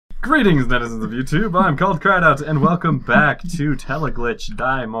Greetings, netizens of YouTube. I'm called Crideout, and welcome back to Teleglitch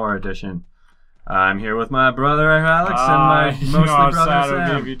Die More Edition. I'm here with my brother Alex and my mostly brother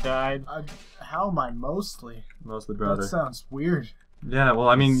Sam. Baby died. How am I mostly? Mostly brother. That sounds weird. Yeah, well,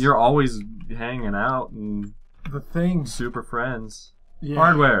 I mean, you're always hanging out and The thing. super friends. Yeah.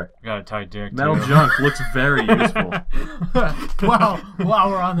 Hardware. Got a tight dick. Metal too. junk looks very useful. Wow, while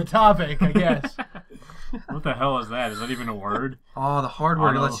we're on the topic, I guess. What the hell is that? Is that even a word? Oh, the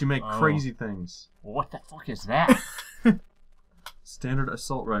hardware Oh, lets you make oh. crazy things. What the fuck is that? Standard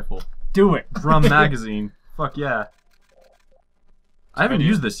assault rifle. Do it. Drum magazine. Fuck yeah. I haven't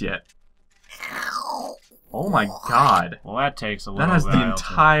used this yet. Oh my god. Well, that takes a little. That has the while to-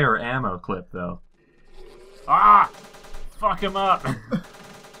 entire ammo clip, though. Ah! Fuck him up.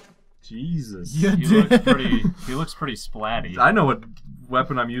 Jesus. Yeah. He looks pretty. He looks pretty splatty. I know what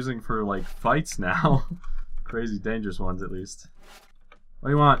weapon I'm using for, like, fights now. Crazy dangerous ones, at least. What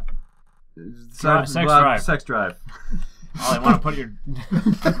do you want? Sex drive. Sex drive. Oh, they want to put your.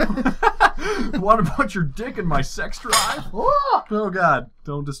 Want to put your dick in my sex drive? Oh god,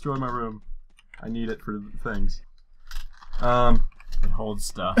 don't destroy my room. I need it for things. It holds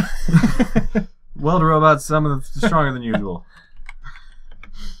stuff. Welder robots, some of the stronger than usual.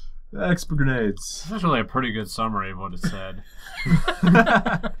 Expo grenades. This is really a pretty good summary of what it said.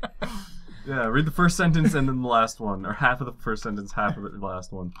 Yeah, read the first sentence and then the last one. Or half of the first sentence, half of the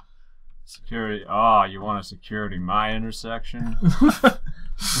last one. Security. Oh, you want a security my intersection?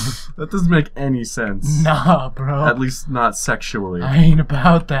 That doesn't make any sense. Nah, bro. At least not sexually. I ain't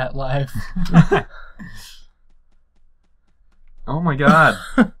about that life. Oh my god.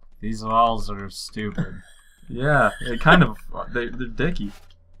 These walls are stupid. Yeah, it kind of... They're dicky.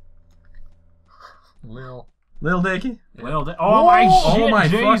 Lil. Little dicky? Well, oh my shit! Oh my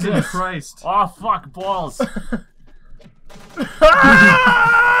Jesus. fucking Christ. Oh fuck balls!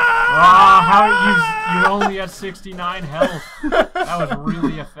 How you only had 69 health. That was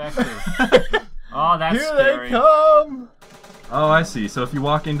really effective. Oh, that's Here scary. they come! Oh, I see. So if you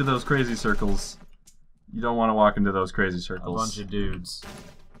walk into those crazy circles, you don't want to walk into those crazy A circles. bunch of dudes.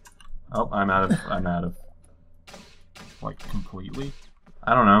 Oh, I'm out of... Like, completely?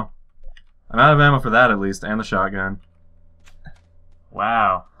 I don't know. I'm out of ammo for that, at least, and the shotgun.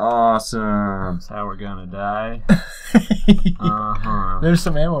 Wow. Awesome. That's how we're gonna die. Uh-huh. There's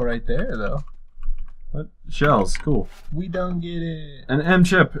some ammo right there, though. What? Shells. Cool. We don't get it. An M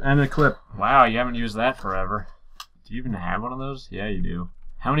chip and a clip. Wow, you haven't used that forever. Do you even have one of those? Yeah, you do.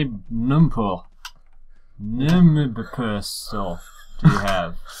 How many numpul? Numpul do you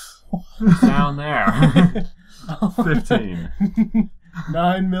have? Down there. 15.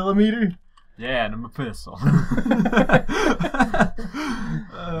 9mm? Yeah, number pistol.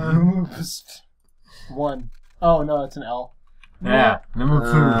 1. Oh, no, it's an L. Yeah, number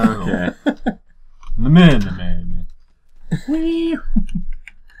pistol. Okay. The man. Wee.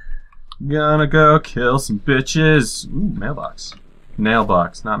 Gonna go kill some bitches. Ooh, mailbox.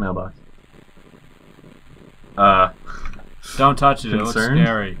 Nailbox, not mailbox. Don't touch it. Concerned? It looks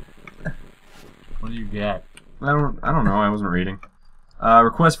scary. What do you get? I don't know. I wasn't reading.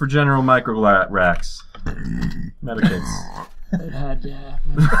 Request for general micro racks. Medicates. It had to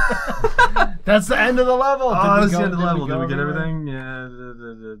happen. That's the end of the level. Oh, Did that's we the go- end of the level. Did we get everywhere? everything? Yeah,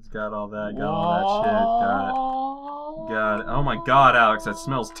 it's got all that. Got all that shit. Got it. Oh my god, Alex, that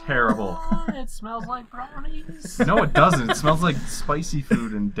smells terrible. It smells like brownies. No, it doesn't. It smells like spicy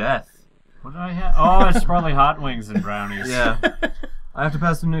food and death. What did I have? Oh, it's probably hot wings and brownies. Yeah. I have to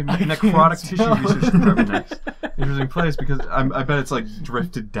pass through necrotic tissue smell research department next. Interesting place because I bet it's like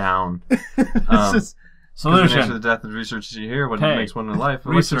drifted down. This is The nature of the Solution. death of research you hear, what Okay. makes one in life.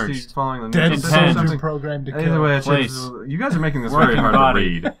 Research. Electricity following the dead news. Intent. soldier programmed to Either kill. way, Place. you guys are making this Working very hard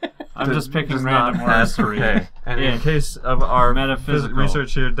body. to read. I'm just picking Does random not words to pass read. okay. And in Yeah. case of our Metaphysical.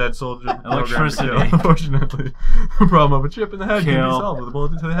 research here, dead soldier program to Electricity. kill, unfortunately, the problem of a chip in the head can be Kill. solved with a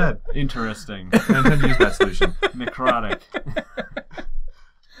bullet to the head. Interesting. I intend to use that solution. Necrotic.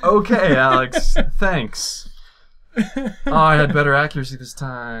 Okay, Alex. Thanks. Oh, I had better accuracy this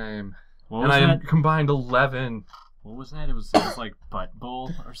time. What And was I that? combined 11. What was that? It was like butt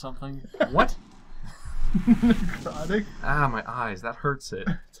bowl or something. What? Necrotic. Ah, my eyes. That hurts it.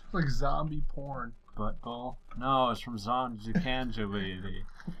 It's like zombie porn. Butt bowl? No, it's from Zombie.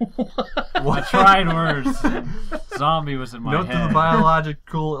 What? I tried words. Zombie was in my Note head. the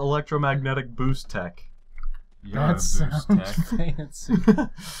biological electromagnetic boost tech. You're a That boost sounds tech. fancy.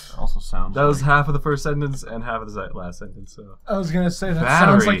 Also sounds. That was like... half of the first sentence and half of the last sentence. So I was gonna say that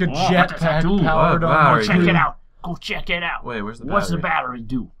Battery. sounds like a Oh, what does that do? jetpack powered What on battery? Check it out. Go check it out. wait, where's the battery? What's the battery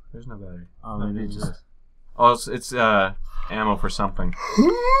do? There's no battery. Oh, No, maybe it's just. Oh, it's ammo for something.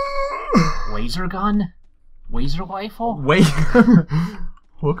 Laser gun? Laser rifle? Wait.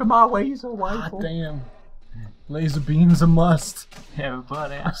 Look at my laser rifle. God damn. Laser beam's a must.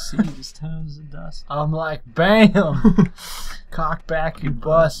 Everybody I see just turns to dust. I'm like, bam! Cock back, you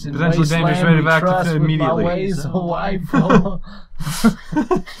bust, and Potentially dangerous, wasteland we radioactive trust with immediately. my laser rifle.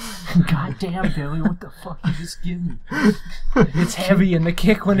 God damn, Billy, what the fuck you just give me? It's heavy, and the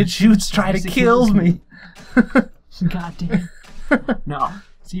kick when it shoots try to kill me. God damn. No,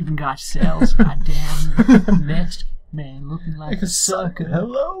 it's even got cells. God damn. Next man looking like a sucker.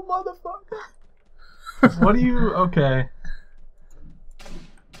 Hello, motherfucker. What are you? Okay.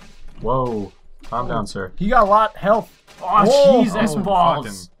 Whoa. Calm down, sir. He got a lot of health. Oh, Whoa. Jesus Oh,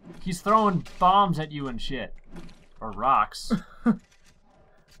 balls. He's throwing bombs at you and shit. Or rocks.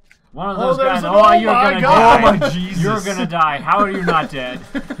 One of those guys. Oh, you're gonna die. Oh my Jesus. You're gonna die. How are you not dead?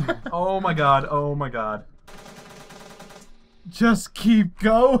 Oh my god. Oh my god. Just keep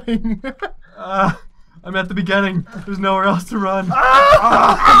going. I'm at the beginning. There's nowhere else to run. No!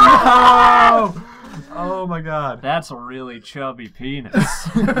 Oh my god. That's a really chubby penis.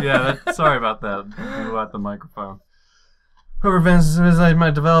 Yeah, sorry about that. Blew out the microphone. Whoever advances civilization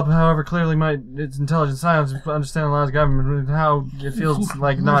might develop, however clearly might its intelligent science understand the laws of government and how it feels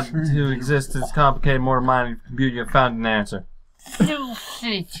like not to exist. It's complicated, mortal mind, and computer. You have found an answer. You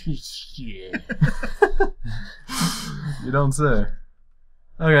don't say.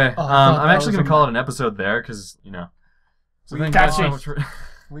 Okay, I'm actually gonna call it an episode there because So thank you guys so much for.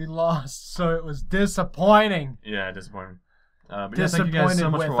 We lost, so it was disappointing. Yeah, disappointing. But yeah, thank you guys so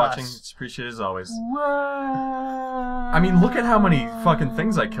much for watching. It's appreciated as always. I mean, look at how many fucking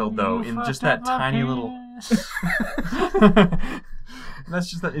things I killed though in just that tiny little. That's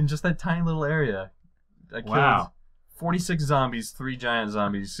just that in just that tiny little area. I killed 46 zombies, 3 giant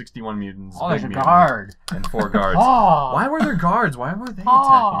zombies, 61 mutants. Oh, there's a guard. And 4 guards. Oh. Why were there guards? Why were they attacking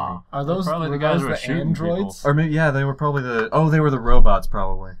me? Are those probably the guys who were the shooting androids? Or maybe, yeah, they were probably the. Oh, they were the robots,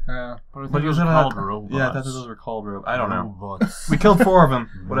 probably. Yeah. But I think But it was usually called not- robots. Yeah, I thought those were called robots. I don't know. Robots. We killed 4 of them,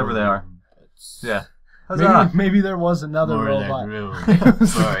 whatever they are. Yeah. Maybe there was another robot.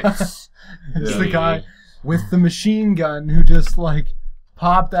 Sorry. It's the guy with the machine gun who just like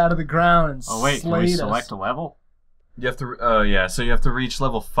popped out of the ground and Oh wait, can we slayed select us. a level? You have to. Yeah. So you have to reach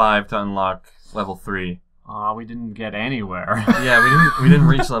level 5 to unlock level 3. Aw, we didn't get anywhere. Yeah, we didn't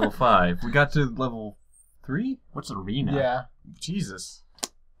reach level 5. We got to level 3. What's arena? Yeah. Jesus,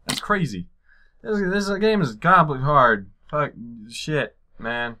 that's crazy. This game is godly hard. Fuck shit,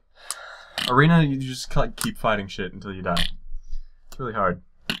 man. Arena, you just keep fighting shit until you die. It's really hard.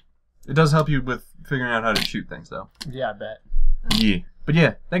 It does help you with figuring out how to shoot things, though. Yeah, I bet. Yeah. But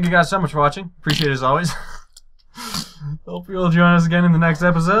yeah, thank you guys so much for watching. Appreciate it as always. Hope you'll join us again in the next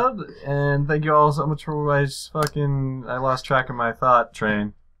episode. And thank you all so much for I lost track of my thought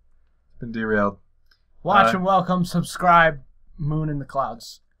train. It's been derailed. Watch and welcome, subscribe, Moon in the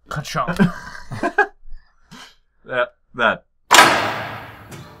Clouds. Ka-chunk. That.